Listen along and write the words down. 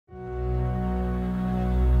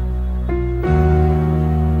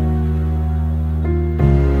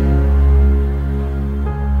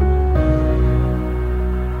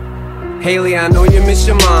Haley, I know you miss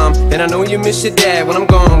your mom, and I know you miss your dad when I'm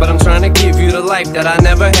gone, but I'm trying to give you the life that I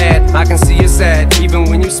never had. I can see you sad, even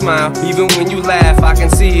when you smile, even when you laugh. I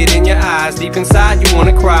can see it in your eyes, deep inside you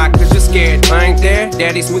wanna cry, cause you're scared. I ain't there,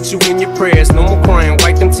 daddy's with you in your prayers. No more crying,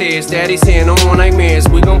 wipe them tears, daddy's here, no more nightmares.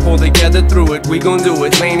 We gon' pull together through it, we gon' do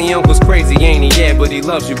it. Laney uncle's crazy, ain't he? Yeah, but he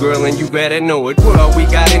loves you, girl, and you better know it. What all we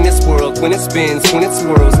got in this world, when it spins, when it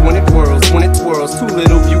swirls, when it whirls, when it twirls. Two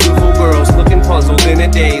little beautiful girls, looking puzzled in a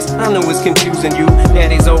daze. I know it's confusing you,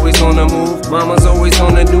 daddy's always on the move, mama's always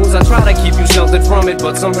on the news. I try to keep you sheltered from it,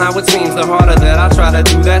 but somehow it seems the harder that I try to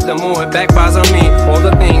do that, the more it backfires on me. All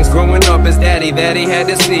the things growing up as daddy that he had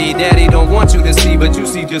to see, daddy don't want you to see, but you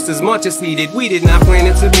see just as much as he did. We did not plan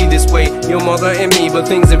it to be this way, your mother and me, but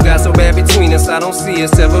things have got so bad between us. I don't see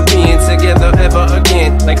us ever being together ever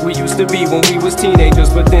again, like we used to be when we was teenagers.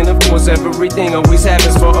 But then of course everything always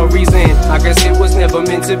happens for a reason. I guess it was never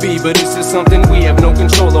meant to be, but it's just something we have no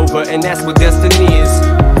control over, and that's what destiny is.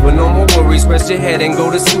 But no more worries, rest your head and go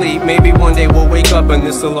to sleep. Maybe one day we'll wake up and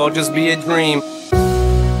this'll all just be a dream.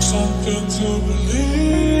 Something to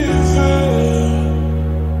believe in.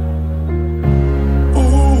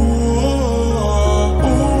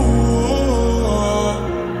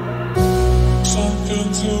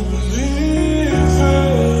 Something to believe in.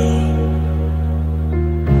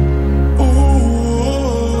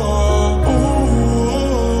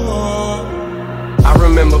 I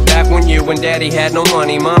remember back one year when daddy had no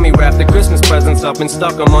money, mommy wrapped the Christmas presents up and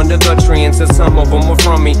stuck them under the tree and said some of them were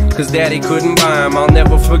from me, cause daddy couldn't buy them. I'll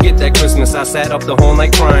never forget that Christmas, I sat up the whole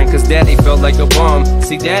night crying, cause daddy felt like a bum.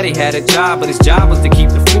 See, daddy had a job, but his job was to keep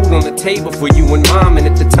the food on the table for you and mom. And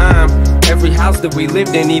at the time, every house that we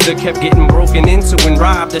lived in either kept getting broken into and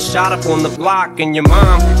robbed or shot up on the block. And your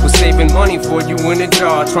mom was saving money for you in a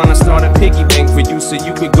jar, trying to start a piggy bank for you so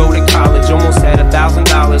you could go to college. Almost had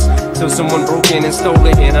 $1,000 till someone broke in and stole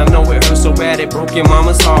it. And I know it hurt so bad it broke your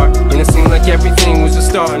mama's heart, and it seemed like everything was just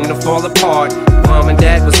starting to fall apart. Mom and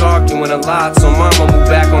dad was arguing a lot, so mama moved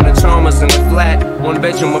back on the Chalmers in a flat,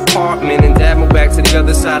 one-bedroom apartment, and dad moved back to the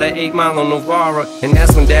other side of 8 Mile on Novara. And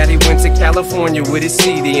that's when daddy went to California with his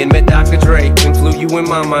CD and met Dr. Dre, and flew you and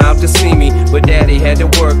mama out to see me. But daddy had to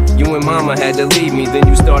work, you and mama had to leave me. Then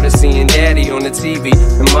you started seeing daddy on the TV,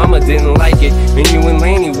 and mama didn't like it, and you and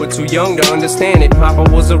Laney were too young to understand it. Papa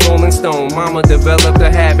was a Rolling Stone, mama developed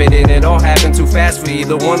a habit, and it all happened too fast for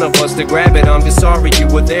either one of us to grab it. I'm just sorry you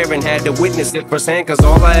were there and had to witness it firsthand, cause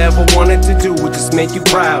all I ever wanted to do was just make you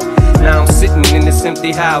proud. Now I'm sitting in this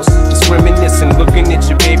empty house, just reminiscing, looking at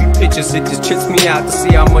your baby pictures. It just trips me out to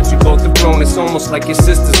see how much you both have grown. It's almost like your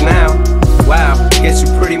sisters now. Wow, guess you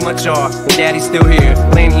pretty much are. And daddy's still here.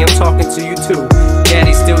 Laney, I'm talking to you too.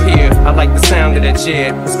 Daddy's still here. I like the sound of that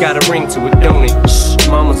chair. It's got a ring to it, don't it? Shh,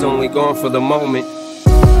 mama's only gone for the moment.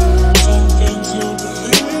 Something to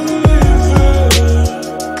believe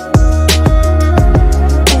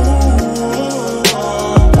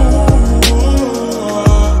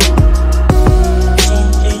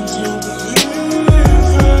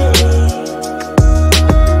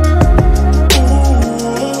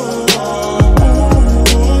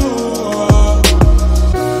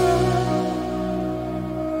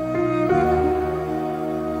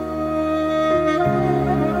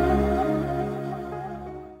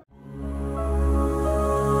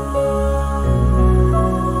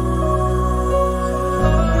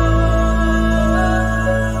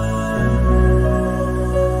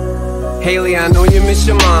Haley, I know you miss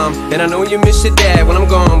your mom, and I know you miss your dad when I'm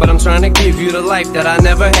gone, but I'm trying to give you the life that I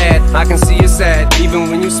never had. I can see you sad,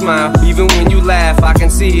 even when you smile, even when you laugh. I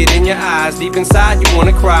can see it in your eyes, deep inside you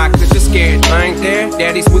wanna cry, cause you're scared. I ain't there,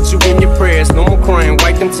 daddy's with you in your prayers. No more crying,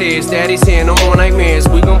 wipe them tears, daddy's here, no more nightmares.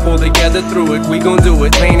 We gon' pull together through it, we gon' do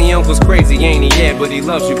it. Laney uncle's crazy, ain't he? Yeah, but he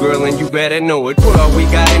loves you, girl, and you better know it. What all we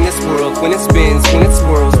got in this world, when it spins, when it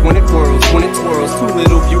swirls, when it whirls, when it twirls. Two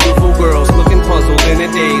little beautiful girls, looking puzzled in a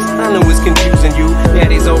daze. I know it's confusing you,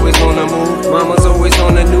 daddy's always on the move, mama's always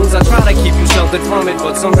on the news. I try to keep you sheltered from it,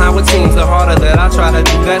 but somehow it seems the harder that I try to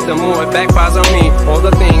do that, the more it backfires on me. All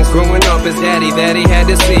the things growing up as daddy that he had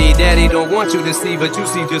to see, daddy don't want you to see, but you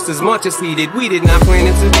see just as much as he did. We did not plan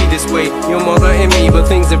it to be this way, your mother and me, but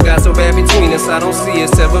things have got so bad between us. I don't see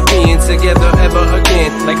us ever being together ever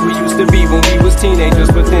again, like we used to be when we was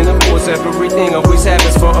teenagers. But then of course everything always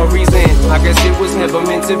happens for a reason. I guess it was never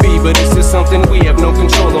meant to be, but it's just something we have no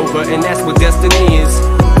control over, and that's what destiny is.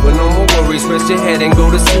 But no more worries, rest your head and go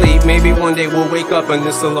to sleep. Maybe one day we'll wake up and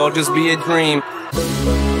this'll all just be a dream.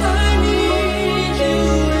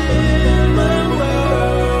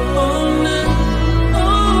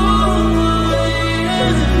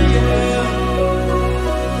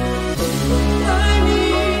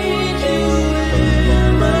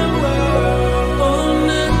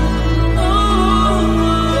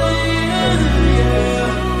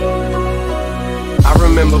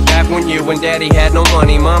 one year when daddy had no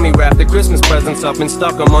money. Mommy wrapped the Christmas presents up and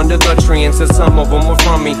stuck them under the tree and said some of them were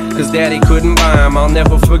from me, cause daddy couldn't buy them. I'll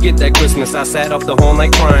never forget that Christmas. I sat up the whole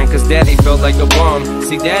night crying, cause daddy felt like a bum.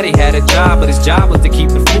 See, daddy had a job, but his job was to keep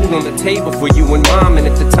the food on the table for you and mom. And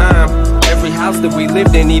at the time, every house that we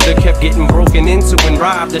lived in either kept getting broken into and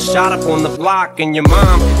robbed or shot up on the block. And your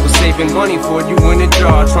mom was saving money for you in a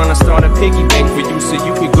jar, trying to start a piggy bank for you so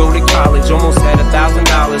you could go to college. Almost had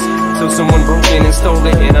 $1,000 till someone broke in and stole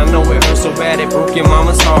it. And I know it hurt so bad it broke your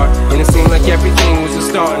mama's heart. And it seemed like everything was just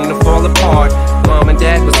starting to fall apart. Mom and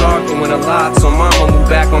dad was arguing a lot, so mama moved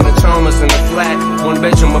back on the Chalmers in a flat,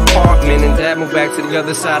 one-bedroom apartment. And dad moved back to the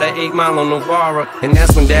other side of 8 Mile on Novara. And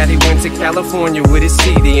that's when daddy went to California with his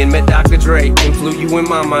CD and met Dr. Dre and flew you and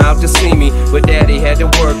mama out to see me. But daddy had to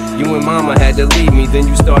work, you and mama had to leave me. Then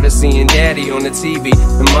you started seeing daddy on the TV,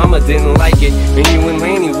 and mama didn't like it, and you and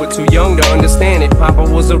Laney were too young to understand it. Papa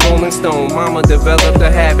was a Rolling Stone, mama developed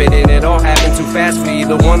a habit, and it all happened too fast for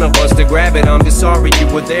either one of us to grab it. I'm just sorry you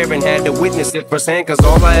were there and had to witness it firsthand, cause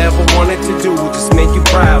all I ever wanted to do was just make you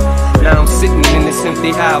proud. Now I'm sitting in this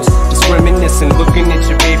empty house, just reminiscing, looking at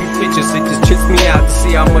your baby pictures. It just trips me out to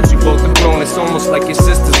see how much you both have grown. It's almost like your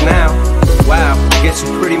sisters now. Wow, guess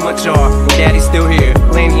you pretty much are, and daddy's still here.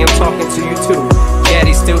 Laney, I'm talking to you too.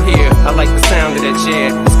 Daddy's still here. I like the sound of that chair.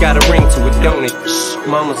 It's got a ring to it, don't it? Shh,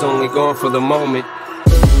 mama's only gone for the moment.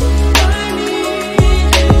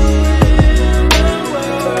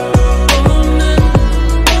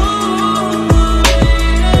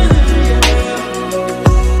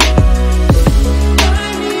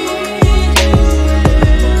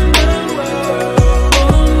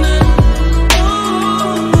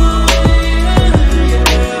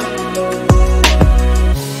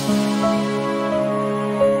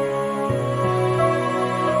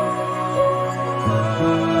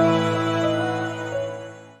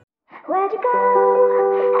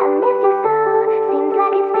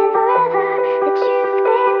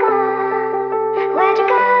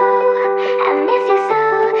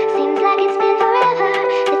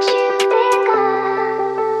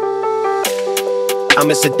 I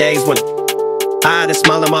miss the days when I had a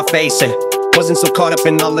smile on my face and wasn't so caught up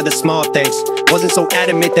in all of the small things. Wasn't so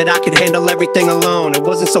adamant that I could handle everything alone. It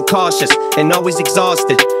wasn't so cautious and always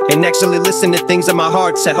exhausted, and actually listen to things in my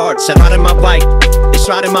heart said riding my bike. It's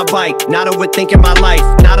riding my bike, not overthinking my life.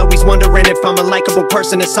 Not always wondering if I'm a likable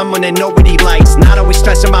person or someone that nobody likes. Not always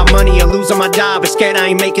stressing about money or losing my job or scared I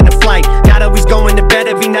ain't making a flight. Not always going to bed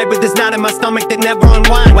every night with this knot in my stomach that never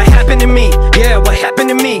unwind. What happened to me? Yeah, what happened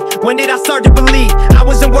to me? When did I start to believe I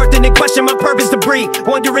wasn't worth it and question my purpose to breathe?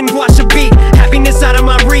 Wondering who I should be. Happiness out of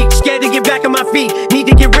my reach, scared to get back on my feet. Need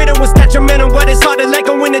to get rid of what's detrimental, but it's hard to let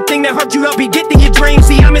go when the thing that hurt you help you get to your dreams.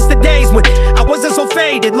 See, I miss the days when I wasn't so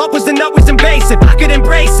faded. Love wasn't always invasive, I could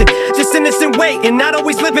embrace it. Just innocent waiting, not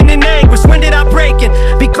always living in anguish. When did I break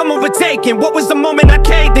and become overtaken? What was the moment I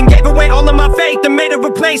caved and gave away all of my faith and made a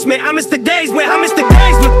replacement? I miss the days when, I miss the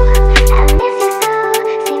days when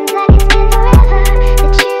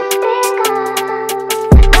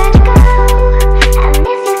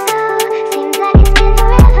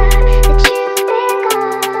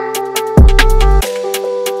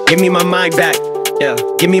give me my mind back, yeah,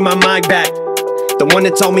 give me my mind back. The one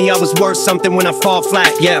that told me I was worth something when I fall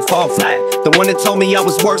flat, yeah, fall flat. The one that told me I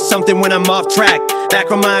was worth something when I'm off track.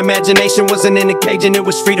 Back when my imagination wasn't in a cage and it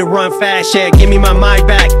was free to run fast, yeah, give me my mind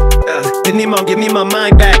back. Give me my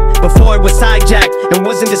mind back. Before it was hijacked and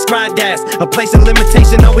wasn't described as a place of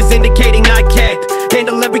limitation, always indicating I can't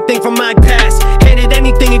handle everything from my past. Hated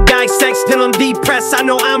anything it dissects till I'm depressed. I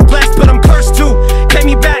know I'm blessed, but I'm cursed too. Take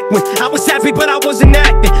me back when I was happy, but I wasn't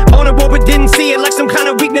acting. Vulnerable, but didn't see it like some kind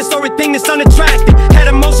of weakness or a thing that's unattractive. Had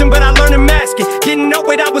emotion, but I learned to mask it. Didn't know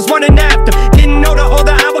what I was running after. Didn't know the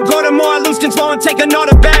older I would go, the more I lose control and take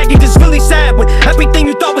another baggage. It's really sad when everything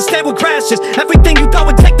you thought was stable crashes. Everything you thought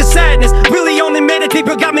would take the sadness really only made it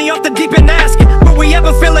deeper. Got me off the deep end asking, will we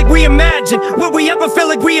ever feel like we imagined? Will we ever feel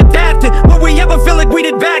like we adapted? Will we ever feel like we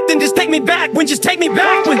did back then? Just take me back when, just take me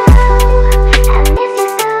back when.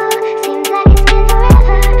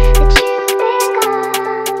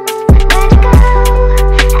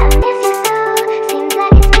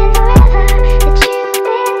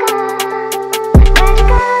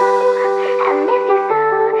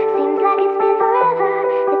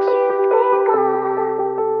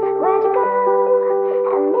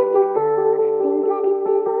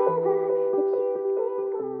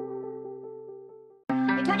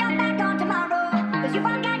 Turn your back on tomorrow, cause you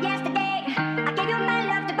forgot yesterday. I gave you my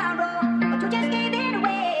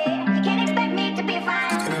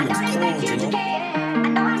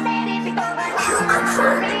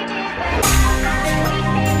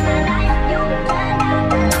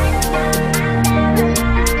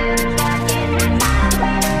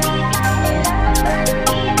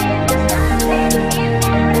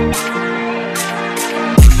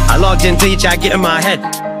logged into each I get in my head,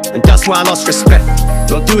 and that's why I lost respect.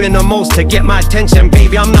 You're doing the most to get my attention,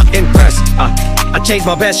 baby, I'm not impressed. I changed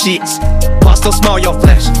my best sheets, but still smell your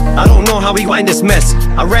flesh. I don't know how we got in this mess,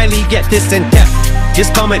 I rarely get this in depth. This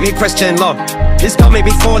can't make me question love, this can't make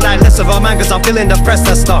me fall like less of a man, cause I'm feeling depressed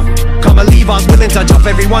and stuff. Can't believe I was willing to drop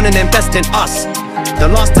everyone and invest in us. The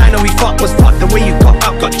last time that we fought was fucked, the way you got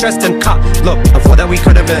up, got dressed and cut. Look, I thought that we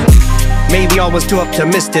could have been, maybe I was too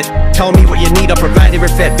optimistic. Tell me what you need, I provide it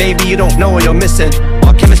with it. Baby, you don't know what you're missing.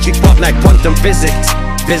 Our chemistry pop like quantum physics.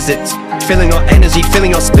 Visits, feeling your energy,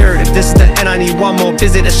 feeling your spirit. If this is the end, I need one more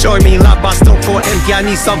visit. It's showing me love, but I still feel empty. I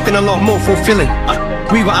need something a lot more fulfilling.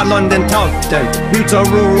 We were at London town, then moved to a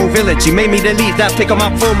rural village. You made me delete that, pick up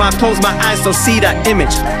my phone, I close my eyes, so see that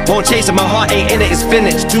image. Won't chase it, my heart ain't in it, it's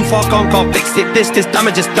finished. Too far gone, can't fix it, this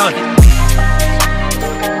damage is done.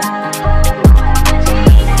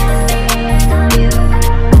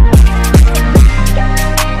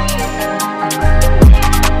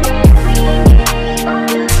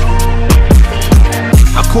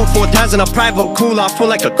 I called 4 times in a private cooler, I feel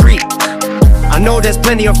like a creep. I know there's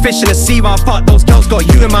plenty of fish in the sea, but I fuck those girls, got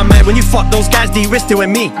you in my mind. When you fuck those guys, de-risked it with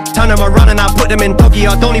me. Turn them around and I put them in doggy.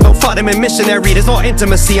 I don't even fuck them in missionary. There's no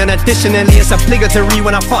intimacy, and additionally it's obligatory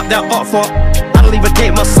when I fuck that up for. I don't even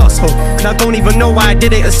date my sus hoe, and I don't even know why I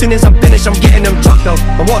did it. As soon as I'm finished, I'm getting them trucked though.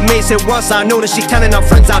 And what makes it worse, I know that she telling her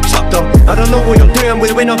friends I chopped though. I don't know what you're doing,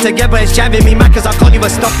 we're not together, it's jabbing me mad cause I can't even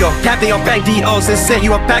stop you. Tapping your bank details and say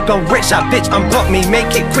you a bag on rich, that bitch unblock me.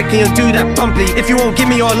 Make it quickly and do that promptly. If you won't give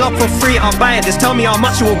me your love for free, I'll buy it. Just tell me how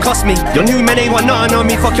much it will cost me. Your new men ain't want nothing on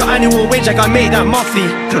me, fuck your annual wage like I made that monthly.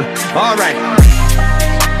 Alright.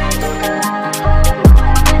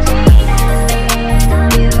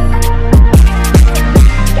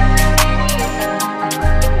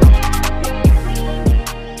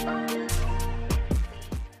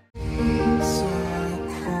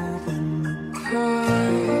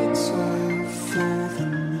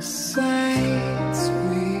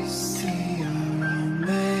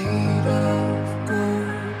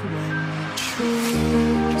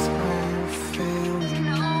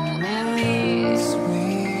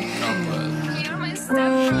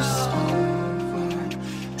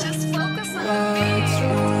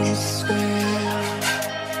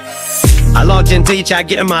 I logged into each I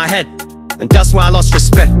get in my head, and that's why I lost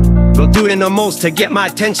respect. You're doing the most to get my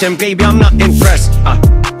attention, baby, I'm not impressed.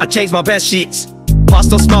 I changed my best sheets, but I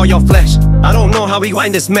still smell your flesh. I don't know how we got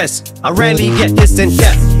in this mess, I rarely get this in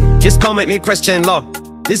depth. This can't make me question love,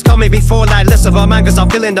 this can't make me fall like less of a man, cause I'm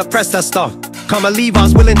feeling depressed and stuff. Can't believe I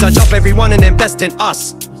was willing to drop everyone and invest in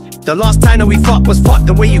us. The last time that we fought was fucked,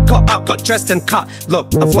 the way you got up, got dressed and cut.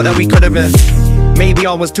 Look, I thought that we could have been, maybe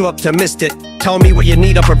I was too optimistic. Tell me what you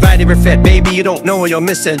need, I provide it with it. Baby, you don't know what you're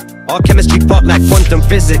missing. Our chemistry pop like quantum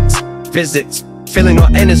physics. Visits, feeling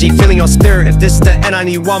your energy, feeling your spirit. If this is the end, I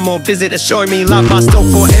need one more visit. It's showing me love, but I still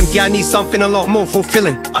feel empty. I need something a lot more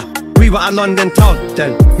fulfilling. We were at London town,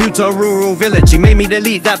 then moved to a rural village. You made me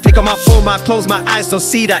delete that, pick up my phone, I close my eyes, so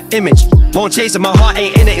see that image. Won't chase it, my heart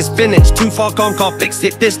ain't in it, it's finished. Too far gone, can't fix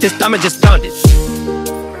it, this damage is done.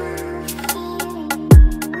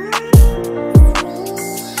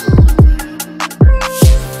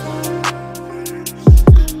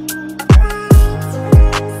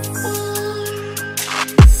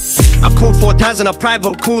 I called 4 times in a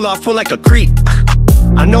private cooler, I feel like a creep.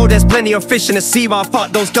 I know there's plenty of fish in the sea, but I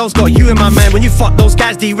fuck those girls, got you in my mind. When you fuck those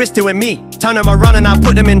guys, de-risked it with me. Turn them around and I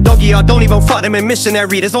put them in doggy. I don't even fuck them in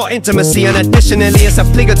missionary. There's no intimacy, and additionally it's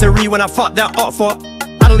obligatory when I fuck that up for.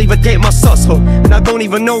 I don't even date my sus hoe, and I don't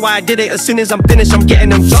even know why I did it. As soon as I'm finished, I'm getting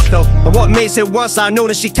them dropped though. And what makes it worse, I know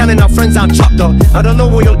that she telling her friends I'm chopped though. I don't know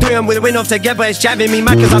what you're doing, we're not together, it's jabbing me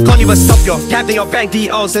mad cause I can't even stop you. Tapping your bank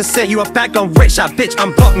details and say you a bag on rich, that bitch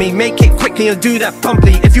unblock me. Make it quickly and do that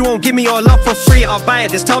promptly. If you won't give me your love for free, I'll buy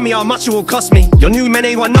it. Just tell me how much it will cost me. Your new men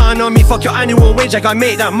ain't want nothing on me, fuck your annual wage like I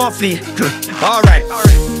made that monthly. Alright.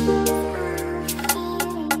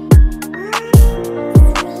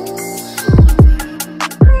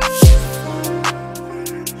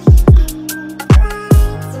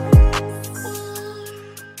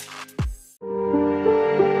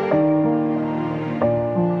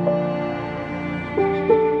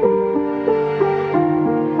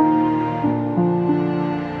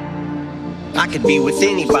 I could be with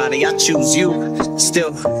anybody, I choose you.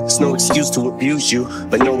 Still, it's no excuse to abuse you,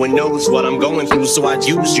 but no one knows what I'm going through, so I'd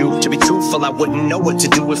use you. To be truthful, I wouldn't know what to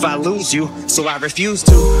do if I lose you, so I refuse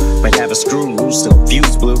to. Might have a screw loose and a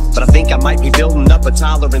fuse blew, but I think I might be building up a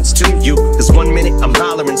tolerance to you. Cause one minute I'm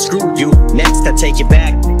hollering screw you, next I take it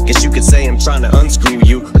back. Guess you could say I'm trying to unscrew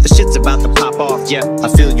you, but the shit's about to pop off, yeah. I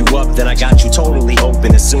fill you up, then I got you totally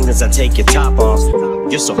open as soon as I take your top off.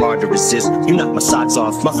 You're so hard to resist. You knock my socks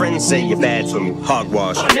off. My friends say you're bad for me.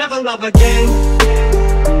 Hogwash. I'll never love again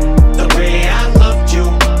the way I loved you.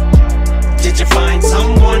 Did you find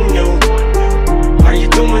someone new? Are you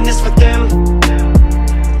doing this for them?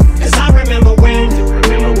 Cause I remember when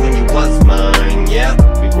you was mine, yeah.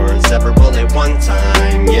 We were inseparable at one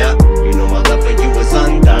time, yeah. You know my love for you was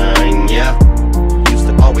undying, yeah. Used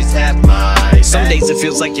to always have my back. Some days it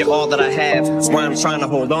feels like you're all that I have. That's why I'm trying to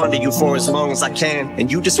hold on to you for as long as I can.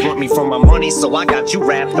 And you just want me for my money, so I got you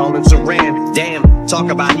wrapped all in saran. Damn, talk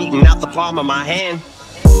about eating out the palm of my hand.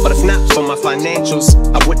 But if not for my financials,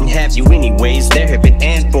 I wouldn't have you anyways. There have been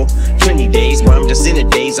ample, plenty days where I'm just in a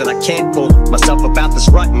daze and I can't pull myself about this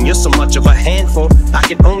rut, and you're so much of a handful. I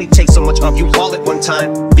can only take so much of you all at one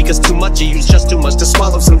time, because too much of you's just too much to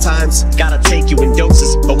swallow sometimes. Gotta take you in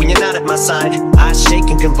doses, but when you're not at my side, I shake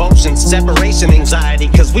in convulsions, separation anxiety,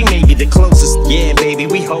 cause we may be the closest. Yeah, baby,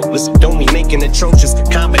 we hopeless, don't we make an atrocious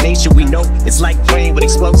combination? We know it's like playing with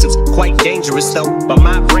explosives, quite dangerous though, but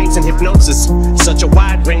my brain's in hypnosis. Such a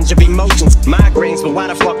wide range of emotions, migraines, but why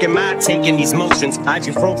the fuck am I taking these motions?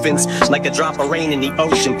 Ibuprofen's like a drop of rain in the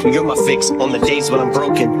ocean. You're my fix on the days when I'm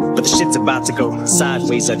broken, but the shit's about to go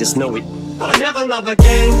sideways, I just know it. I'll never love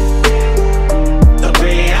again the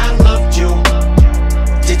way I loved you.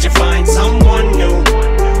 Did you find someone new?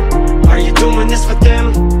 Are you doing this for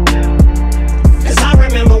them? Cause I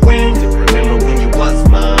remember when you was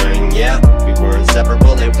mine, yeah. We were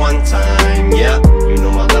inseparable at one time, yeah. You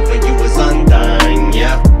know my love for you was undying,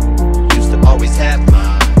 yeah. Used to always have mine.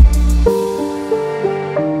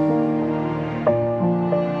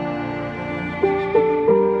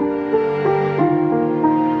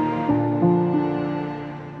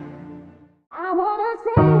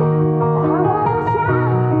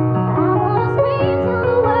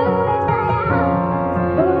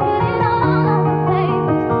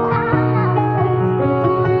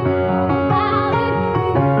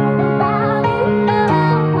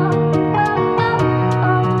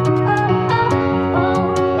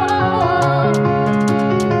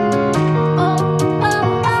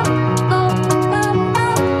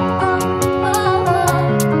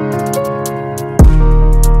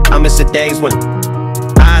 Days when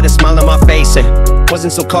I had a smile on my face and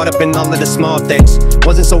wasn't so caught up in all of the small things.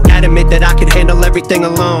 Wasn't so adamant that I could handle everything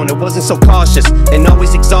alone. It wasn't so cautious and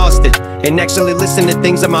always exhausted, and actually listen to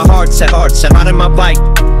things that my heart said. Riding my bike,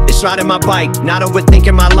 it's riding my bike. Not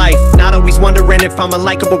overthinking my life, not always wondering if I'm a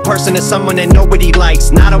likable person or someone that nobody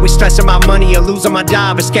likes. Not always stressing about money or losing my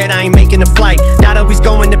job, or scared I ain't making a flight. Not always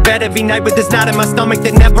going to bed every night with this knot in my stomach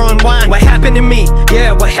that never unwind. What happened to me?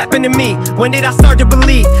 Yeah, what happened to me? When did I start to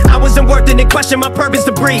believe I wasn't worth it and question my purpose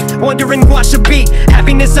to breathe? Wondering who I should be,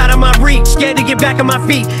 happiness out of my reach. Scared to get back on my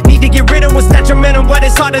feet, need to get rid of what's detrimental. But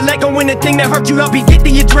it's hard to let go when the thing that hurt you help you get to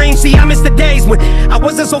your dreams. See, I miss the days when I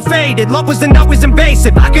wasn't so faded. Love wasn't always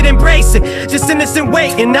invasive, I could embrace it. Just innocent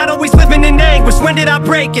waiting, not always living in anguish. When did I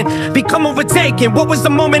break and become overtaken? What was the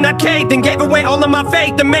moment I caved and gave away all of my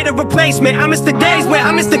faith and made a replacement? I miss the days when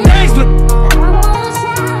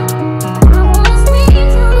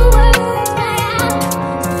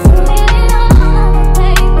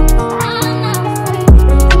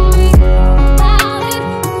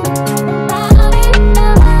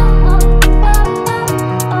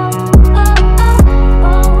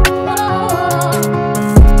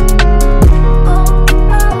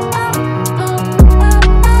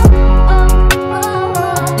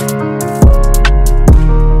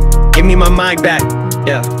back,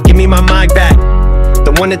 yeah, give me my mind back.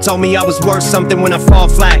 The one that told me I was worth something when I fall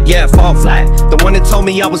flat, yeah, fall flat. The one that told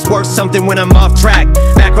me I was worth something when I'm off track.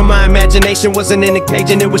 Back when my imagination wasn't in a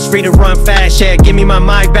cage and it was free to run fast, yeah, give me my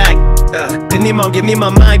mind back. Give me my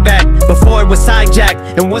mind back. Before it was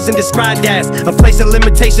hijacked and wasn't described as a place of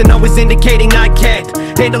limitation, always indicating I can't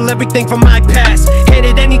handle everything from my past.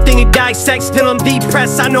 Hated anything and dissect, still I'm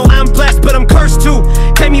depressed. I know I'm blessed, but I'm cursed too.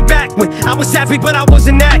 Take me back when I was happy, but I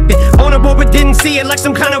wasn't acting. Vulnerable, but didn't see it like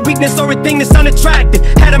some kind of weakness or a thing that's unattractive.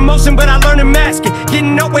 Had emotion, but I learned to mask it.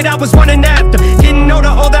 Didn't know what I was running after. Didn't know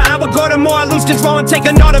the older I would go, the more I lose control and take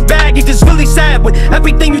another bag. It's just really sad when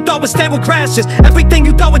everything you thought was stable crashes. Everything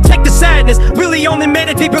you thought would take the sadness really only made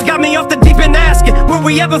it deeper. Got me off the deep end asking, will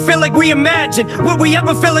we ever feel like we imagined? Will we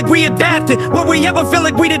ever feel like we adapted? Will we ever feel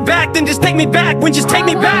like we did back then? Just take me back when, just take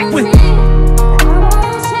me back when.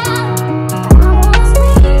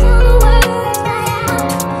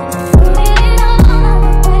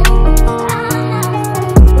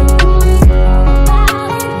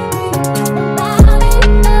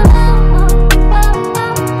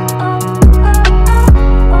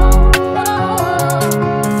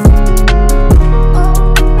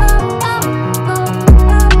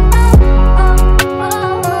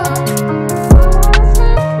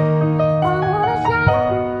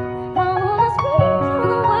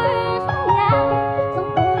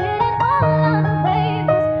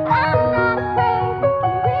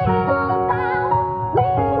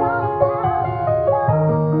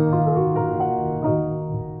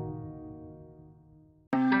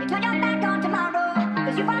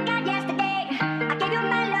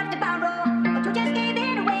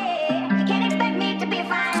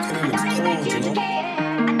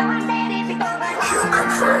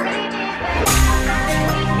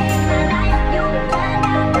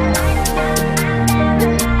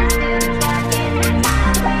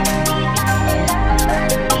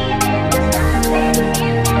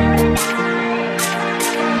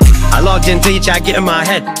 I logged in till you try get in my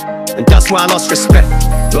head, and that's why I lost respect.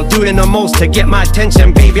 You're doing the most to get my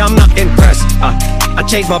attention, baby, I'm not impressed. I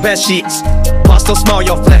changed my bed sheets, but I still smell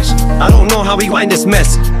your flesh. I don't know how we got in this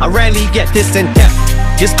mess, I rarely get this in depth.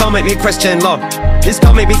 This can't make me question love, this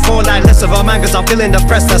can't make me fall like less of a man, cause I'm feeling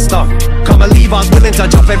depressed and stuff. Can't believe I was willing to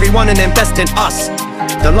drop everyone and invest in us.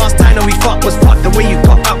 The last time that we fought was fucked. The way you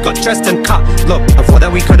got up, got dressed and cut. Look, I thought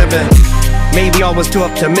that we could've been. Maybe I was too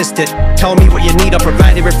optimistic. Tell me what you need, I'll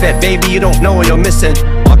provide it with it. Baby, you don't know what you're missing.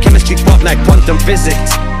 Our chemistry pop like quantum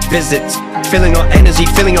physics. Visits, feeling your energy,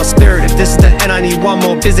 feeling your spirit. If this is the end, I need one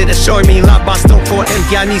more visit. It's showing me love, but I still feel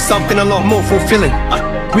empty. I need something a lot more fulfilling.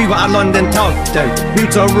 We were at London town, then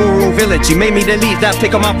moved to a rural village. You made me delete that,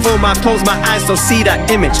 pick up my phone, I close my eyes, so see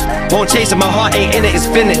that image. Won't chase it, my heart ain't in it, it's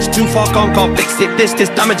finished. Too far gone, can't fix it, this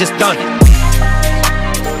damage is done.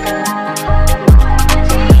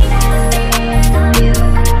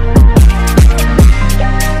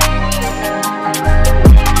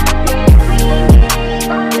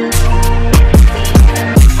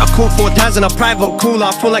 I caught 4 times in a private cooler,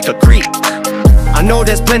 I feel like a creep. I know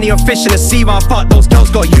there's plenty of fish in the sea, but I fuck those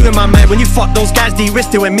girls, got you in my mind. When you fuck those guys,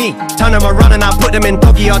 de-risked it with me. Turn them around and I put them in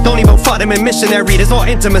doggy. I don't even fuck them in missionary. There's no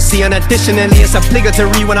intimacy, and additionally it's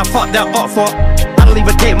obligatory when I fuck that up for. I don't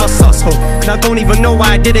even date my sus hoe, and I don't even know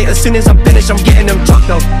why I did it. As soon as I'm finished, I'm getting them dropped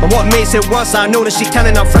though. And what makes it worse, I know that she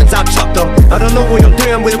telling her friends I chopped though. I don't know what you're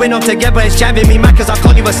doing, we're not together. It's driving me mad cause I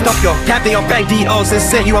can't even stop you. Gathering your bank details and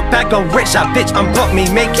sent you a bag of rich. That bitch unblock me,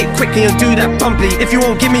 make it quickly and do that promptly. If you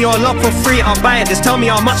won't give me your love for free, I'll buy it. Just tell me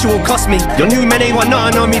how much it will cost me. Your new men ain't want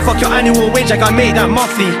nothing on me. Fuck your annual wage, like I made that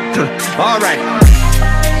monthly. Alright.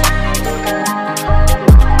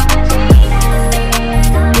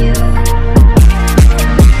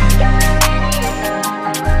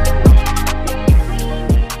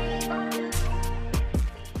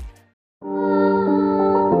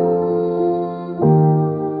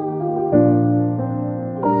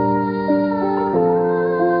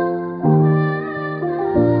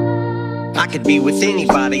 I could be with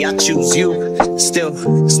anybody, I choose you. Still,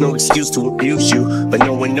 there's no excuse to abuse you, but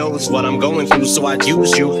no one knows what I'm going through, so I'd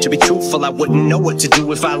use you. To be truthful, I wouldn't know what to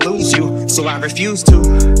do if I lose you, so I refuse to.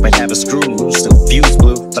 Might have a screw loose and a fuse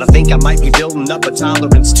blew, but I think I might be building up a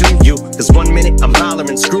tolerance to you. Cause 1 minute I'm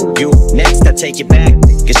hollering screw you, next I take it back.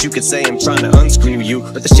 Guess you could say I'm trying to unscrew you,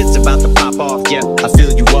 but the shit's about to pop off, yeah. I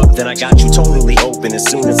fill you up, then I got you totally open as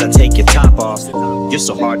soon as I take your top off. You're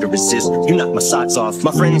so hard to resist, you knock my socks off.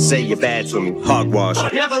 My friends say you're bad for me, hogwash.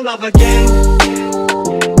 I'll never love again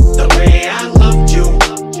the way I loved you.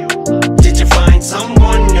 Did you find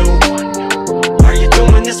someone new? Are you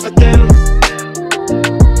doing this for them?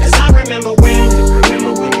 Cause I remember when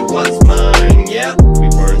you was mine, yeah. We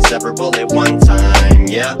were inseparable at one time,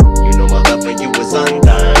 yeah. You know my love for you was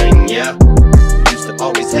undying, yeah. You used to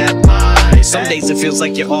always have my back. Some days it feels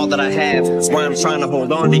like you're all that I have. That's why I'm trying to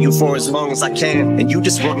hold on to you for as long as I can. And you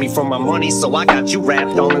just want me for my money, so I got you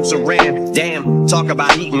wrapped all in saran. Damn, talk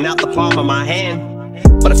about eating out the palm of my hand.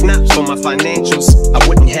 But if not for my financials, I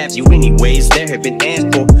wouldn't have you anyways. There have been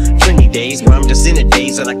ample, plenty days where I'm just in a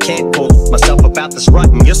daze and I can't pull myself about this rut,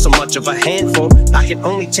 and you're so much of a handful. I can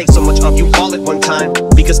only take so much of you all at one time,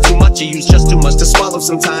 because too much of you's just too much to swallow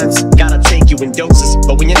sometimes. Gotta take you in doses,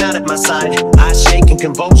 but when you're not at my side, I shake in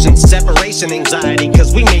convulsions, separation anxiety,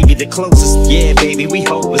 cause we may be the closest. Yeah, baby, we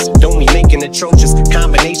hopeless, don't we make an atrocious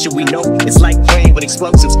combination? We know it's like playing with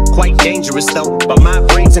explosives, quite dangerous though, but my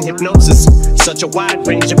brain's in hypnosis. Such a wide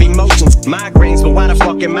range of emotions, migraines, but why the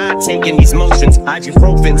fuck am I taking these motions?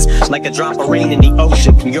 Ibuprofen's like a drop of rain in the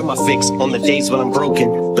ocean. You're my fix on the days when I'm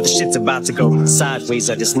broken, but the shit's about to go sideways,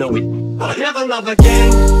 I just know it. I'll never love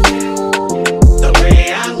again the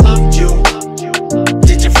way I loved you.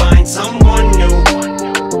 Did you find someone new?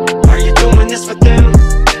 Are you doing this for them?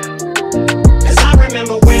 Cause I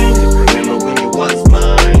remember when you was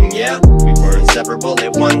mine, yeah. We were inseparable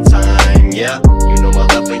at one time, yeah. You know my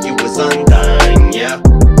love for you was undying, yeah.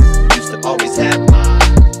 You used to always have mine.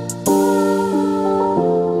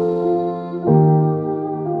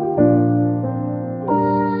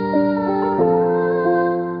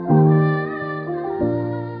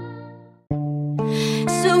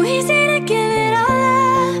 So easy to give it all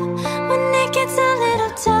up when it gets a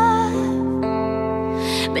little tough.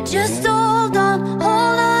 But just hold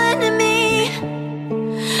on to me.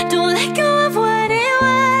 Don't let go of what it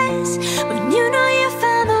was when you know you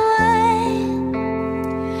found the one.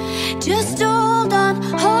 Just hold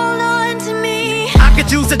on to me. I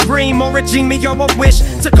could use was a dream or a genie or a wish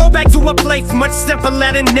to go back to a place much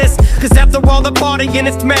simpler than this. Cause after all the partying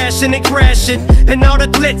and smashing and crashing, and all the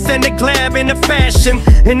glitz and the glam and the fashion,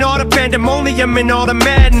 and all the pandemonium and all the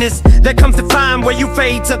madness, there comes a time where you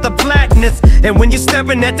fade to the blackness. And when you're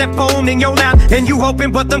staring at that phone in your lap, and you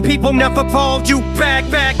hoping but them people never called you back.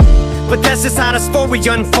 But that's just how the story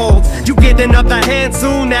unfolds. You get another hand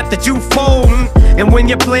soon after you fold. And when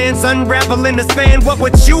your plans unravel in the span, what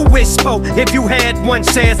would you wish for if you had one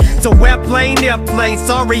chance? So airplane,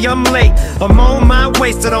 sorry I'm late, I'm on my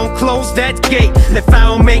way, so don't close that gate. If I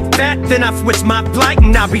don't make that, then I switch my flight,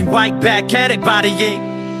 and I'll be right back at it by the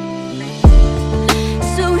 8.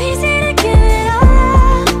 So easy to give it all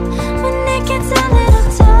up when it gets a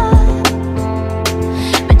little tough.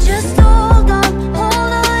 But just hold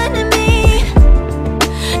on to me.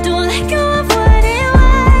 Don't let go of what it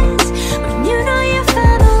was when you know you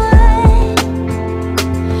found a way.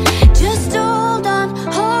 Just hold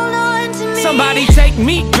on to me. Somebody take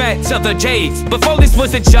me back to the days before this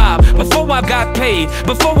was a job, before I got paid,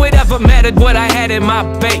 before it ever mattered what I had in my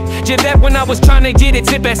bank. Yeah, that when I was trying to get a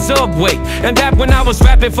tip at Subway, and that when I was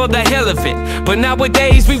rapping for the hell of it. But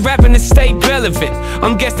nowadays we rapping to stay relevant.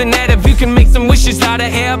 I'm guessing that if you can make some wishes out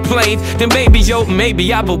of airplanes, then maybe, yo,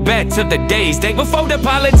 maybe I'll go back to the days before the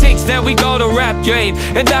politics, that we go to rap game.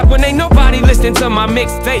 And that when ain't nobody listening to my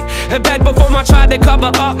mixtape, and back before I tried to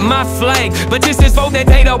cover up my flag. But this is for that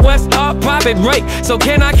data, what's up, private rate. So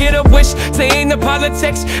can I get a wish to end the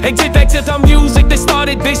politics and get back to the music that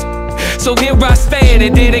started this? So here I stand,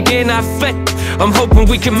 and then again I fled. I'm hoping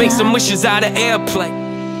we can make some wishes out of airplane.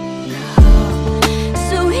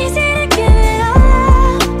 So easy to give it all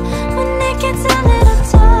up when it gets a little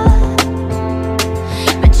tough.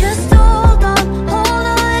 But just hold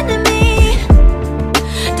on to me.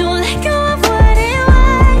 Don't let go of what it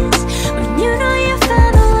was when you know you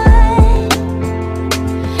found a way.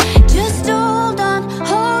 Just hold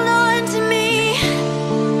on to me.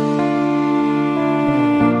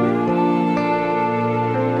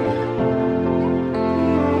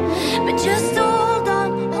 But just hold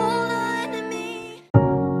on to me.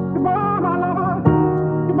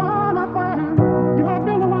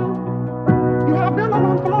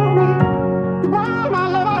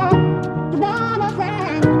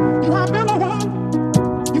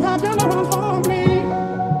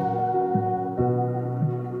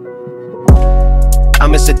 I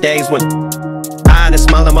miss the days when I had a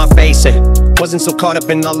smile on my face and wasn't so caught up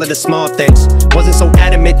in all of the small things. Wasn't so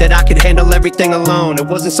adamant that I could handle everything alone. It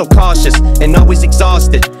wasn't so cautious and always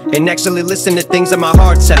exhausted, and actually listen to things in my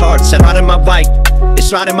heart said. Riding my bike,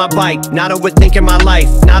 it's riding my bike. Not overthinking my life,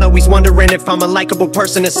 not always wondering if I'm a likable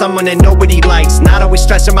person or someone that nobody likes. Not always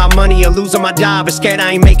stressing about money or losing my job, or scared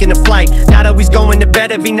I ain't making a flight. Not always going to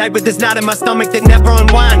bed every night with this knot in my stomach that never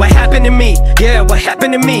unwind. What happened to me? Yeah, what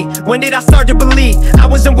happened to me? When did I start to believe I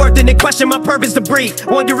wasn't worth it and question my purpose to breathe?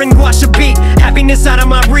 Wondering who I should be, happiness out of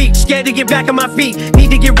my reach. Scared to get back on my feet,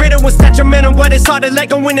 need to get rid of what's detrimental. But it's hard to let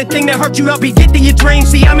go when the thing that hurt you help you get to your dreams.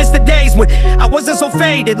 See, I miss the days when I wasn't so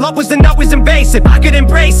faded, love wasn't always invasive. I could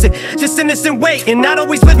embrace it, just innocent waiting, not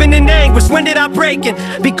always living in anguish. When did I break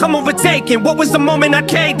and become overtaken? What was the moment I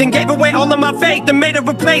caved and gave away all of my faith and made a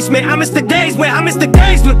replacement? I miss the days when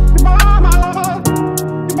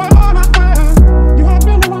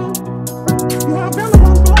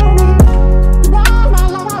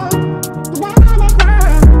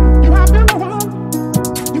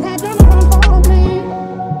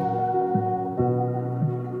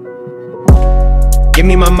give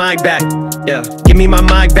me my mind back, yeah, give me my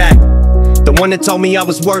mind back. The one that told me I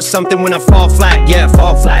was worth something when I fall flat, yeah,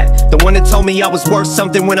 fall flat. The one that told me I was worth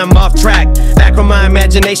something when I'm off track. Back when my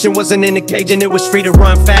imagination wasn't in the cage and it was free to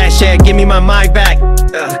run fast, yeah, give me my mind back.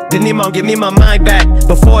 Give me my mind back.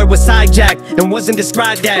 Before it was hijacked and wasn't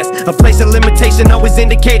described as a place of limitation, always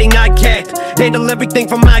indicating I can't handle everything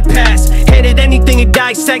from my past. Hated anything it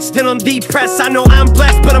dissects till I'm depressed. I know I'm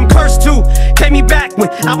blessed, but I'm cursed too. Take me back when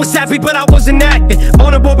I was happy, but I wasn't acting.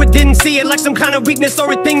 Vulnerable, but didn't see it like some kind of weakness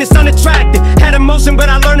or a thing that's unattractive. Had emotion, but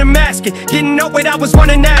I learned to mask it. Didn't know what I was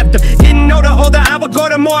running after. Didn't know the older I would go,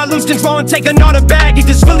 the more I lose control and take another bag. It's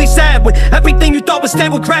just really sad when everything you thought was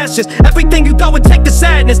stable crashes. Everything you thought would take the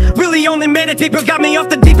sadness really only made it deeper. Got me off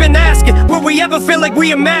the deep end asking, will we ever feel like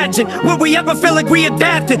we imagined? Will we ever feel like we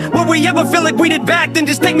adapted? Will we ever feel like we did back then?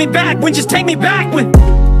 Just take me back when, just take me back when.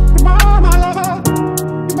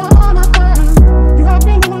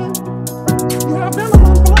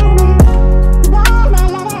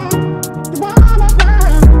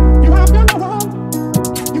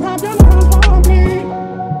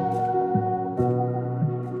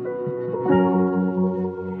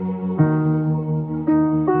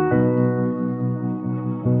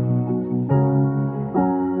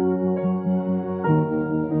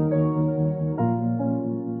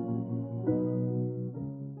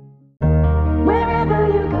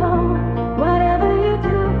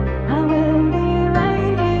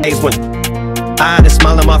 days when I had a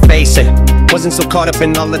smile on my face and wasn't so caught up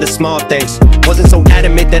in all of the small things. Wasn't so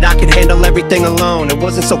adamant that I could handle everything alone. And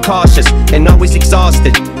wasn't so cautious and always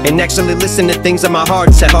exhausted. And actually listen to things that my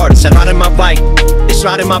heart said. Riding my bike, it's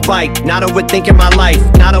riding my bike. Not overthinking my life.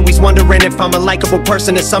 Not always wondering if I'm a likable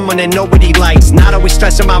person or someone that nobody likes. Not always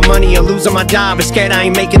stressing my money or losing my job or scared I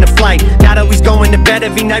ain't making a flight. Not always going to bed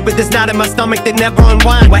every night with this knot in my stomach that never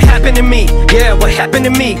unwind. What happened to me? Yeah, what happened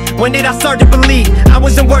to me? When did I start to believe I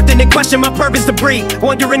wasn't worth it and question my purpose to breathe?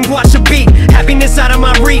 Wondering who I should be. Happiness out of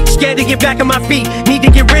my reach. Scared to get back on my feet. Need to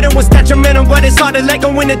get rid of what's detrimental, but it's hard to let go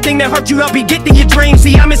when the thing that hurt you help you get to your dreams.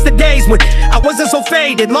 See, I miss the days when I wasn't so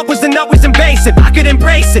faded. Love wasn't always invasive. I could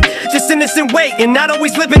embrace it. Just innocent waiting, not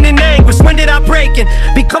always living in anguish. When did I break and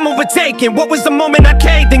become overtaken? What was the moment I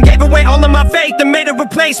caved and gave away all of my faith and made a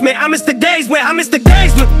replacement? I miss the days when I miss the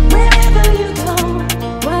days when Wherever you go,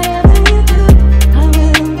 whatever you do, I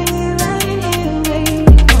will be right here waiting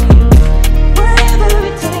for you. Whatever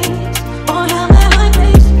it takes, or how my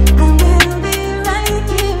place, I will be right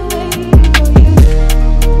here waiting for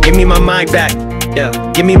you. give me my mind back, yeah,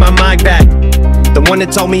 give me my mind back. The one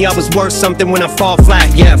that told me I was worth something when I fall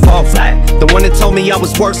flat, yeah, fall flat. The one that told me I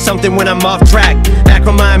was worth something when I'm off track. Back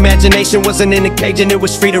when my imagination wasn't in a cage and it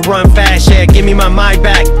was free to run fast, yeah, give me my mind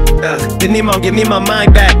back. Give me my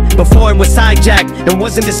mind back. Before it was hijacked and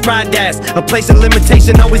wasn't described as a place of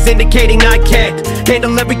limitation, always indicating I can't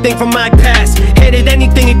handle everything from my past. Hated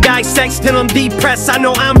anything it dissects, till I'm depressed. I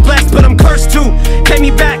know I'm blessed, but I'm cursed too. Take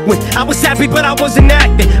me back when I was happy, but I wasn't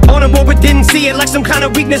acting. Vulnerable, but didn't see it like some kind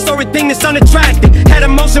of weakness or a thing that's unattractive. Had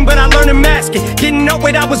emotion, but I learned to mask it. Didn't know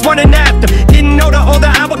what I was running after. Didn't know the older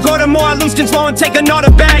I would go, the more I lose control and take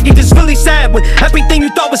another bag. It just really sad when everything you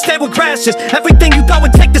thought was stable crashes. Everything you thought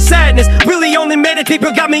would take the sadness really only made it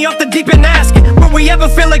deeper. Got me off the deep end asking, will we ever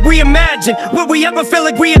feel like we imagined? Will we ever feel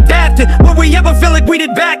like we adapted? Will we ever feel like we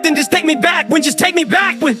did back then? Just take me back when, just take me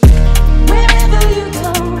back when. Wherever you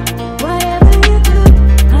go, whatever you do,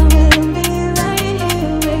 I will be right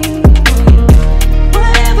here waiting for you.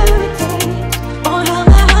 Whatever it takes, or how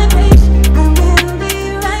my place, I will be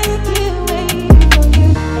right here waiting for you.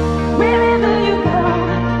 Wherever you go,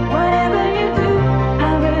 whatever you do,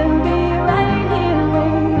 I will be right here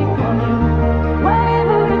waiting for you.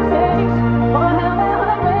 Whatever it takes, or how my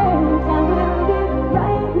place, I will be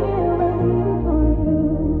right here waiting for you.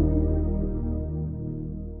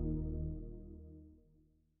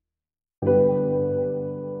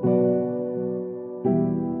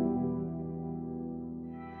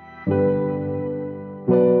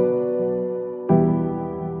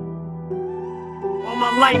 All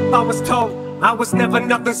my life I was told I was never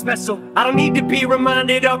nothing special. I don't need to be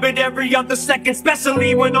reminded of it every other second,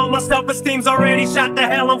 especially when all my self-esteem's already shot to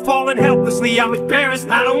hell. I'm falling helplessly, I'm embarrassed.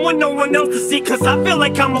 I don't want no one else to see, cause I feel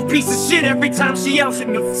like I'm a piece of shit every time she yells at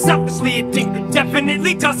me. Selfishly addicted,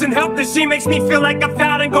 definitely doesn't help that she makes me feel like I've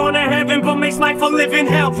died and gone to heaven, but makes life a living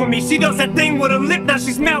hell for me. She does that thing with her lip, now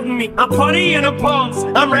she's melting me. I'm putty in her palms,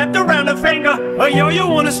 I'm wrapped around her finger. A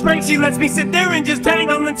yo-yo on a string, she lets me sit there and just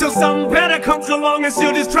dangle until something better comes along and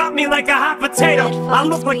she'll just drop me like a hot potato. I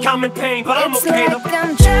look like I'm in pain, but I'm okay. It's like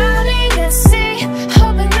I'm drowning at sea,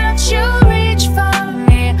 hoping that you reach for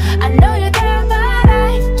me. I know you're there, but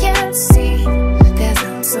I can't see, cause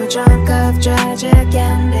I'm so drunk of tragic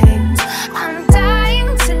endings. I'm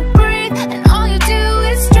dying to breathe, and all you do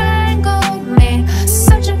is strangle me.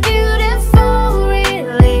 Such a beautiful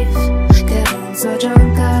relief, cause I'm so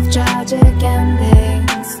drunk of tragic endings.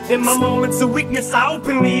 In my moments of weakness, I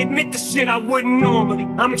openly admit the shit I wouldn't normally.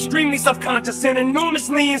 I'm extremely self-conscious and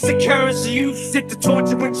enormously insecure, and she uses it to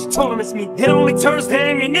torture when she torments me. It only turns to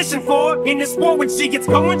ammunition for her in this war. When she gets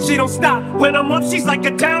going, she don't stop. When I'm up, she's like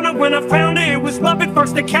a downer. When I found her, it was love at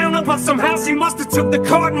first encounter, but somehow she must have took the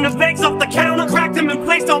carton of eggs off the counter, cracked them and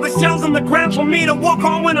placed all the shells on the ground for me to walk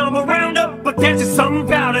on when I'm around her. But there's just something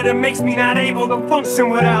about her that makes me not able to function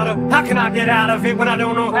without her. How can I get out of it when I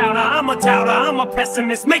don't know how to? I'm a doubter, I'm a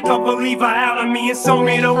pessimist, make a believer out of me and show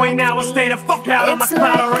me the way now. I'll stay the fuck out of my It's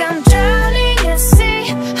cloud. like I'm drowning at sea,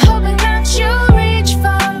 hoping that you reach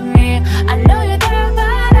for me. I know you're there,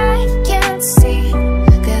 but I can't see,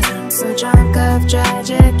 cause I'm so drunk of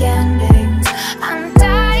tragic endings. I'm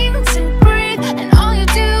dying to breathe, and all you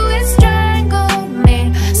do is strangle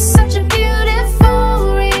me. Such a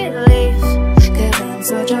beautiful relief, cause I'm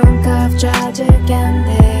so drunk of tragic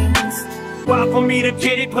endings. While for me to couldn't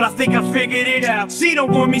get it, but I think I figured it out. She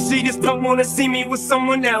don't want me, she just don't wanna see me with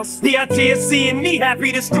someone else. The idea of seeing me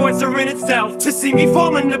happy destroys her in itself. To see me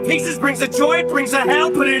falling to pieces brings her joy, it brings her hell.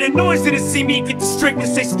 But it annoys her to see me get the strength to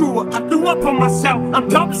say screw her. I threw up on myself, I'm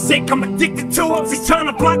double sick, I'm addicted to her. She's trying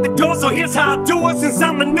to block the door, so here's how I do her. Since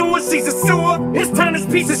I'm a newer, she's a sewer. This time this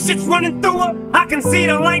piece of shit's running through her. I can see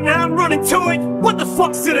the light, now I'm running to it. What the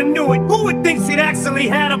fuck should've knew it? Who would think she'd actually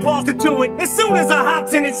had a balls to do it? As soon as I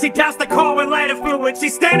hopped in it, she doused the car with lighter fluid.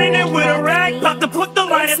 She's standing there with a rag, about to put the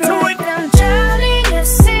lighter to it. I'm drowning at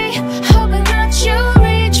sea, hoping that you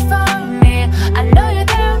reach for me. I know you're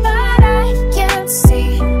there, but I can't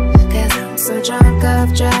see, 'cause I'm so drunk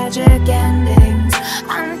of tragic endings.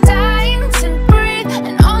 I'm dying to breathe,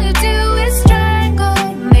 and all you do is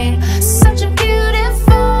strangle me. Such a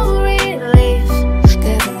beautiful relief,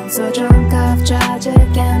 'cause I'm so drunk of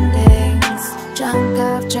tragic endings. Drunk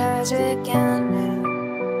of tragic endings.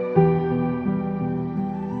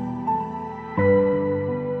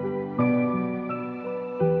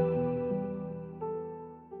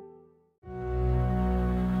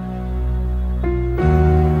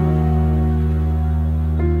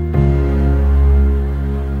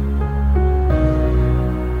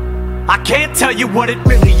 I can't tell you what it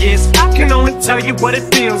really is, I can only tell you what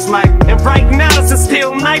it feels like. And right now it's a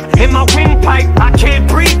steel knife in my windpipe. I can't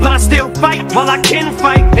breathe but I still fight, well I can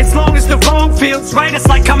fight. As long as the wrong feels right, it's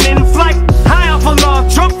like I'm in flight. High off of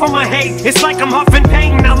love, drunk from my hate, it's like I'm huffing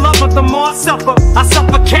pain. I love her the more I suffer, I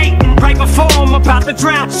suffocate. And right before I'm about to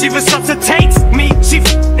drown, she resuscitates me. She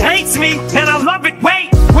hates me, and I love it. Wait,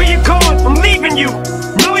 where you going? I'm leaving you.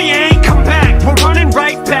 No, you ain't come back, we're running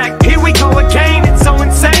right back. Here we go again, it's so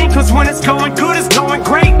insane, 'cause when it's going good, it's going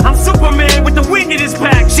great. I'm Superman with the wind in his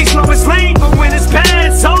back. She's slow as lane, but when it's bad,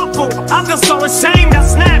 it's awful. I feel so ashamed, I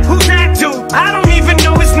snap, who's that dude? I don't even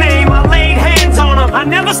know his name, I laid hands on him. I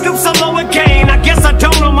never stoop so low again, I guess I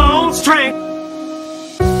don't know my own strength.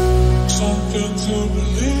 Something to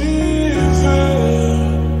believe in.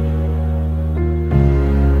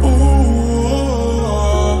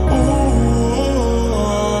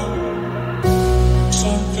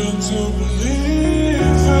 Something to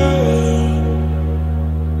believe in.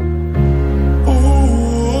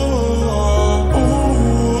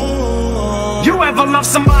 You ever love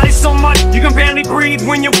somebody so much you can barely breathe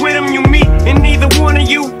when you're with them? You meet and neither one of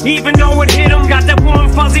you even know it hit them. Got that warm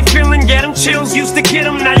fuzzy feeling, get them chills, used to get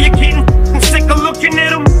them. Now you're getting sick of looking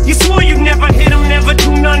at them. You swore you'd never hit them, never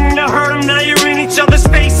do nothing to hurt them. Now you're in each other's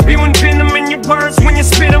face, spewing venom in your words when you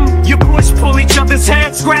spit them. You push, pull each other's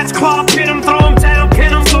hair, scratch, claw, pin them, throw them down,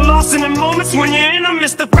 pin them. So lost in the moments when you're in them,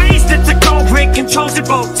 it's the phrase that the cold break controls your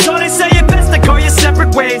boat. So they say it best to go your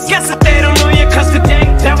separate ways. Guess that they don't know you, 'cause today,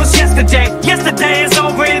 that was yesterday. Yesterday is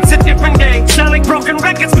over, it's a different day. Sound like broken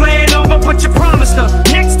records playing over, but you promised her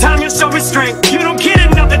next time you'll show restraint. You don't get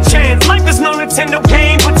another chance. Life is no Nintendo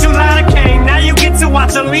game, but you lied again. Now you get to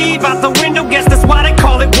watch her leave out the window. Guess that's why they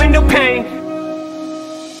call it window pane.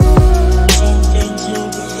 Something to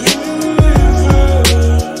believe in.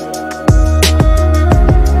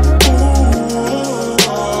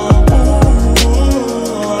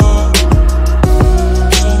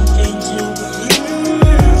 Something to believe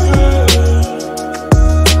in.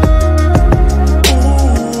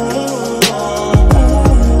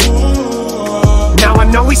 Now I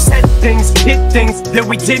know we said things, did things that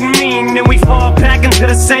we didn't mean, and we fall back into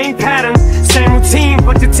the same pattern, same routine.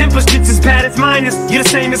 But your temper's just as bad as mine is. You're the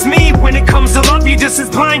same as me when it comes to love, you're just as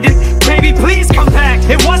blinded. Baby, please come back,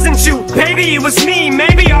 it wasn't you, baby, it was me.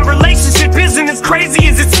 Maybe our relationship isn't as crazy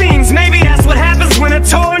as it seems. Maybe that's what happens when a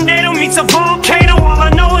tornado meets a volcano. All I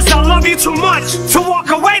know is I love you too much to walk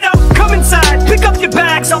away though. Come inside, pick up your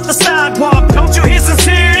bags off the sidewalk. Don't you hear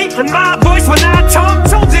sincerity in my voice when I talk?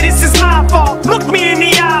 Told you this is my fault, look me in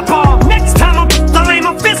the eyeball. Next time I'll lay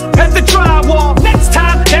my fist at the drywall. Next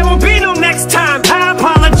time, there won't be no next time. I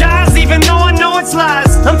apologize even though I know it's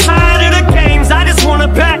lies. I'm tired of the games, I just wanna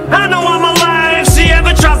bet. I know I'm alive, if she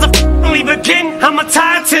ever tries to leave again, I'ma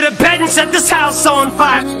tie her to the bed and set this house on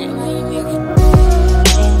fire. Something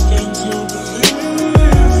to believe in.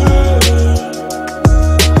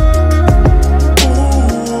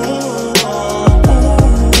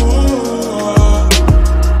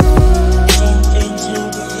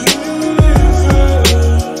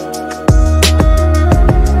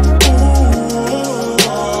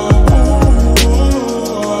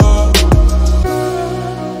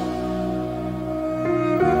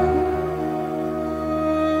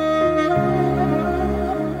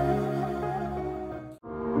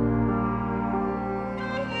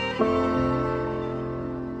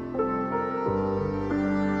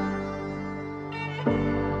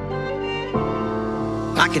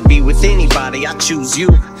 I could be with anybody, I choose you.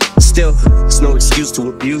 Still, it's no excuse to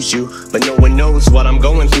abuse you, but no one knows what I'm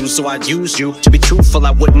going through, so I'd use you. To be truthful,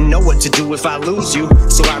 I wouldn't know what to do if I lose you,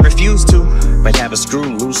 so I refuse to. Might have a screw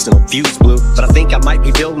loose and a fuse blew, but I think I might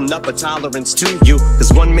be building up a tolerance to you.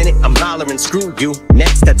 Cause 1 minute I'm hollering screw you,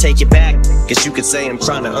 next I take it back. Guess you could say I'm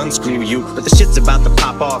trying to unscrew you, but the shit's about to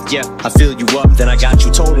pop off, yeah. I fill you up, then I got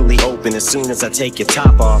you totally open as soon as I take your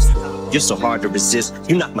top off. You're so hard to resist,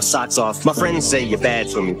 you knock my socks off. My friends say you're bad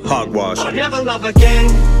for me, hogwash. I'll never love again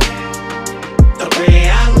the way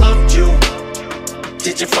I loved you.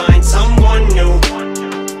 Did you find someone new?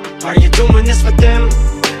 Are you doing this for them?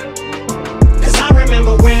 Cause I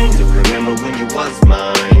remember when you was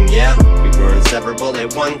mine, yeah. We were inseparable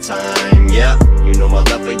at one time, yeah. You know my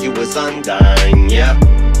love for you was undying, yeah.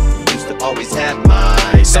 You used to always have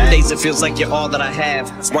my back. Some days it feels like you're all that I have.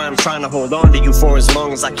 That's why I'm trying to hold on to you for as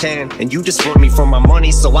long as I can. And you just want me for my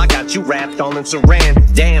money, so I got you wrapped all in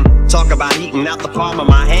saran. Damn, talk about eating out the palm of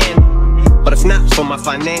my hand. But if not for my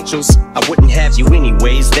financials, I wouldn't have you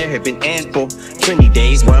anyways. There have been ample, plenty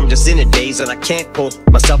days where I'm just in a daze and I can't pull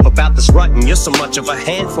myself up out this rut, and you're so much of a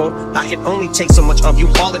handful. I can only take so much of you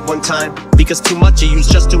all at one time, because too much of you's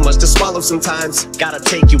just too much to swallow sometimes. Gotta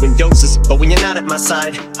take you in doses, but when you're not at my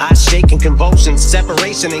side, I shake in convulsions,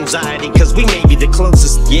 separation anxiety, cause we may be the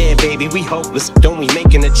closest. Yeah baby, we hopeless, don't we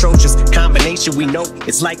make an atrocious combination? We know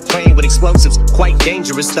it's like playing with explosives, quite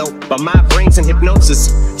dangerous though. But my brain's in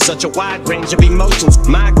hypnosis, such a wide range of emotions,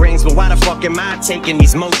 migraines, but why the fuck am I taking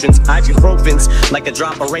these motions? Ibuprofen's like a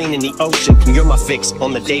drop of rain in the ocean, and you're my fix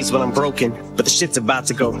on the days when I'm broken. But the shit's about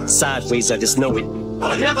to go sideways, I just know it.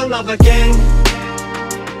 I'll never love again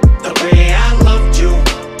the way I loved you.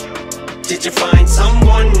 Did you find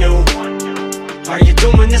someone new? Are you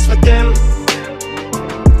doing this for them?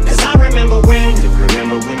 Cause I remember when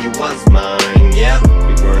you was mine, yeah.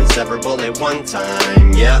 We were inseparable at one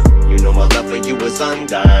time, yeah. You know my love for you was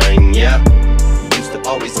undying, yeah. You used to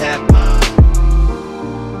always have mine.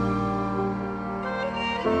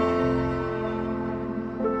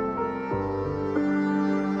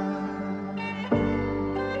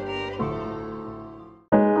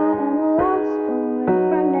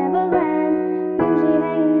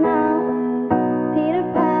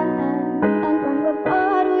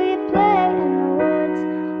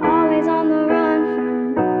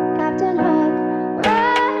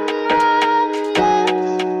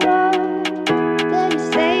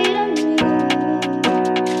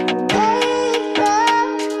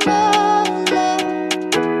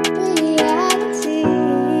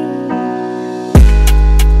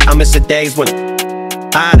 The days when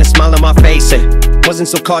I had a smile on my face and wasn't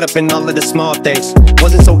so caught up in all of the small things.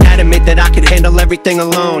 Wasn't so adamant that I could handle everything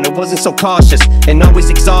alone. It wasn't so cautious and always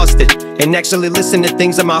exhausted, and actually listen to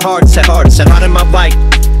things in my heart said. Out in my bike,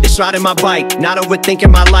 it's riding my bike, not overthinking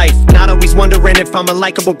my life. Not always wondering if I'm a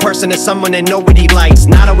likable person or someone that nobody likes.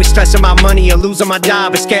 Not always stressing about money or losing my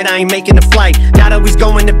job, or scared I ain't making the flight. Not always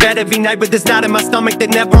going to bed every night with this knot in my stomach that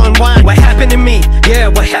never unwind. What happened to me? Yeah,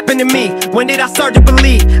 what happened to me? When did I start to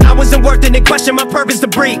believe I wasn't worth it and question my purpose to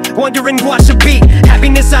breathe? Wondering who I should be,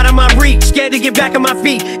 happiness out of my reach, scared to get back on my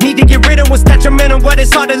feet. Need to get rid of what's detrimental, but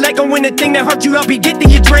it's hard to let go when the thing that hurt you help you get to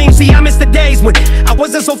your dreams. See, I miss the days when I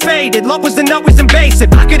wasn't so faded, love wasn't always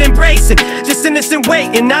invasive. I could embrace it, just innocent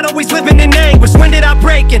waiting, not always living in anguish. When did I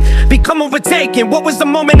break and become overtaken? What was the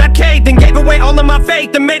moment I caved and gave away all of my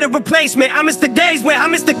faith and made a replacement? I miss the days when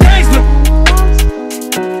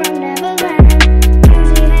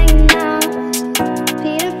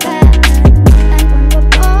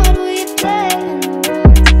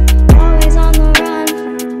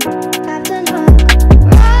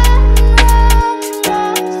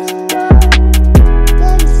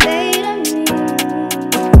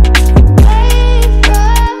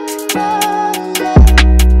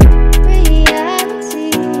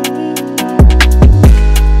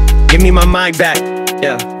Give me my mind back,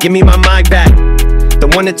 yeah, give me my mind back.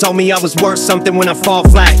 The one that told me I was worth something when I fall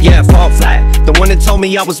flat, yeah, fall flat. The one that told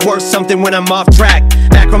me I was worth something when I'm off track.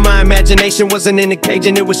 Back when my imagination wasn't in a cage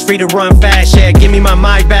and it was free to run fast, yeah, give me my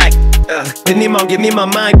mind back. Give me my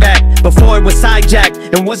mind back. Before it was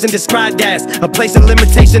hijacked and wasn't described as a place of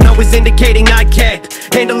limitation, always indicating I can't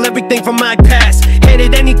handle everything from my past.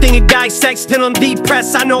 Hated anything it dissects till I'm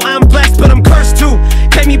depressed. I know I'm blessed, but I'm cursed too.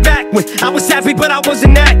 Take me back when I was happy, but I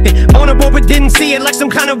wasn't acting. Vulnerable, but didn't see it like some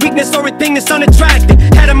kind of weakness or a thing that's unattractive.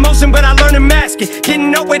 Had emotion, but I learned to mask it.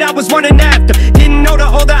 Didn't know what I was running after. Didn't know the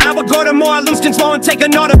older I would go, the more I lose control and take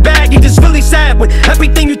another bag. It's just really sad when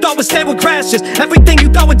everything you thought was stable crashes. Everything you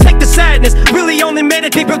thought would take the sadness really only made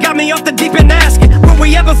it deeper. Got me off the deep end asking, where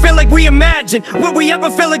we ever feel like we imagined? Will we ever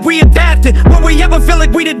feel like we adapted? Will we ever feel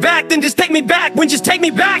like we did back then? Just take me back when, just take me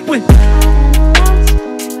back when.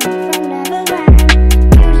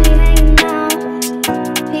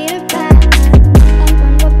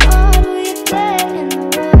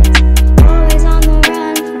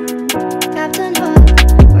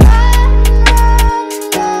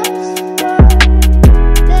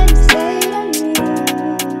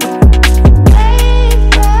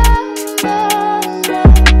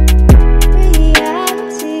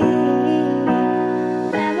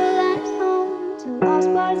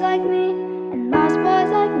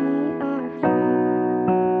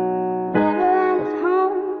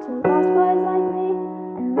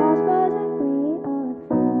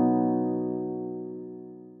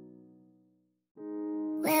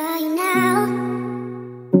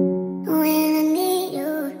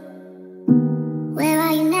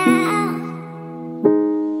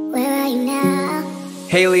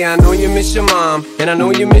 Haley, I know you miss your mom, and I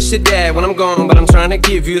know you miss your dad when I'm gone, but I'm trying to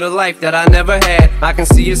give you the life that I never had. I can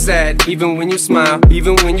see you sad, even when you smile,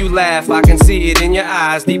 even when you laugh. I can see it in your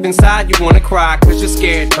eyes, deep inside you wanna cry, cause you're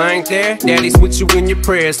scared. I ain't there, daddy's with you in your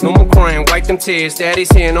prayers. No more crying, wipe them tears,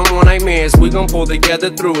 daddy's here, no more nightmares. We gon' pull together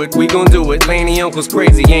through it, we gon' do it. Laney uncle's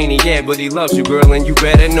crazy, ain't he? Yeah, but he loves you, girl, and you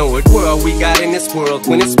better know it. What all we got in this world,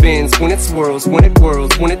 when it spins, when it swirls, when it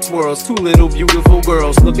whirls, when it twirls. Two little beautiful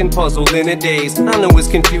girls, looking puzzled in a daze. I know it's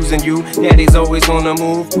confusing you, daddy's always on the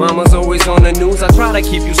move, mama's always on the news. I try to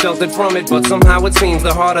keep you sheltered from it, but somehow it seems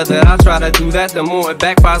the harder that I try to do that, the more it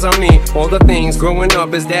backfires on me. All the things growing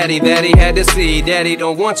up as daddy that he had to see, daddy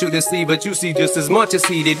don't want you to see, but you see just as much as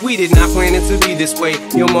he did. We did not plan it to be this way,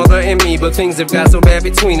 your mother and me, but things have got so bad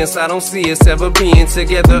between us. I don't see us ever being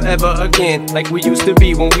together ever again, like we used to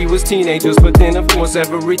be when we was teenagers. But then of course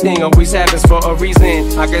everything always happens for a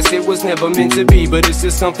reason. I guess it was never meant to be, but it's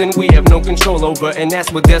just something we have no control over, and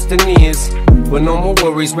that's what destiny is. But no more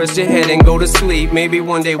worries, rest your head and go to sleep. Maybe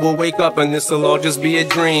one day we'll wake up and this'll all just be a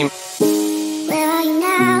dream. Where are you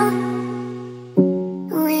now?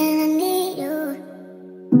 When I need you.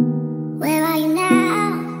 Where are you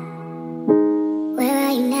now? Where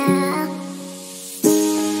are you now?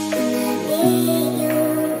 When I need you.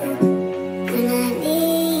 When I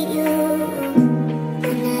need you.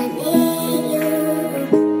 When I need you.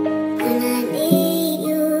 When I need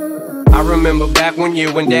you. I remember back one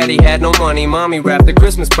year when daddy had no money. Mommy wrapped the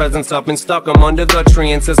Christmas presents up and stuck them under the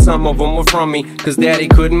tree and said some of them were from me, cause daddy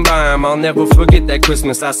couldn't buy them. I'll never forget that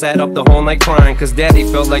Christmas. I sat up the whole night crying, cause daddy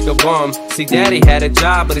felt like a bum. See, daddy had a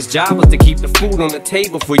job, but his job was to keep the food on the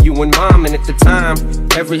table for you and mom. And at the time,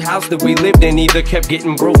 every house that we lived in either kept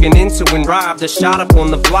getting broken into and robbed or shot up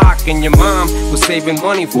on the block. And your mom was saving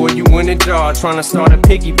money for you in a jar, trying to start a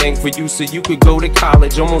piggy bank for you so you could go to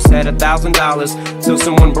college. Almost had $1,000 till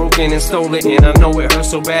someone broke in and stole it. And I know it hurt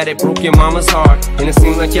so bad it broke your mama's heart, and it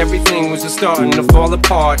seemed like everything was just starting to fall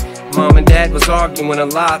apart. Mom and dad was arguing a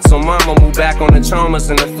lot, so mama moved back on the Chalmers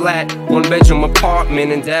in a flat 1-bedroom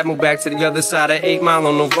apartment, and dad moved back to the other side of 8 Mile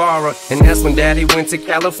on Novara. And that's when daddy went to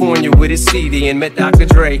California with his CD and met Dr.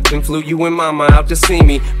 Dre, and flew you and mama out to see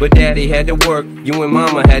me. But daddy had to work, you and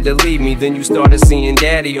mama had to leave me. Then you started seeing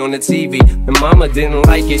daddy on the TV, and mama didn't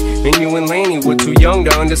like it, and you and Laney were too young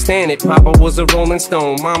to understand it. Papa was a Rolling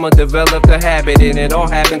Stone, mama developed a habit, and it all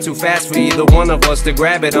happened too fast for either one of us to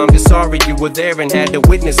grab it. I'm just sorry you were there and had to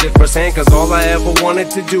witness it firsthand, cause all I ever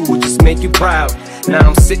wanted to do was just make you proud. Now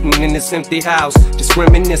I'm sitting in this empty house, just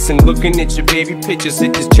reminiscing, looking at your baby pictures.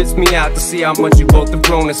 It just trips me out to see how much you both have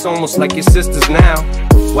grown. It's almost like your sisters now.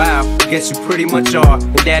 Wow, I guess you pretty much are.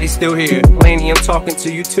 And daddy's still here. Laney, I'm talking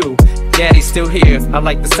to you too. Daddy's still here. I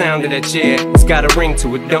like the sound of that chair. It's got a ring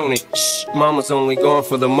to it, don't it? Shh, mama's only gone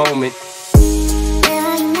for the moment.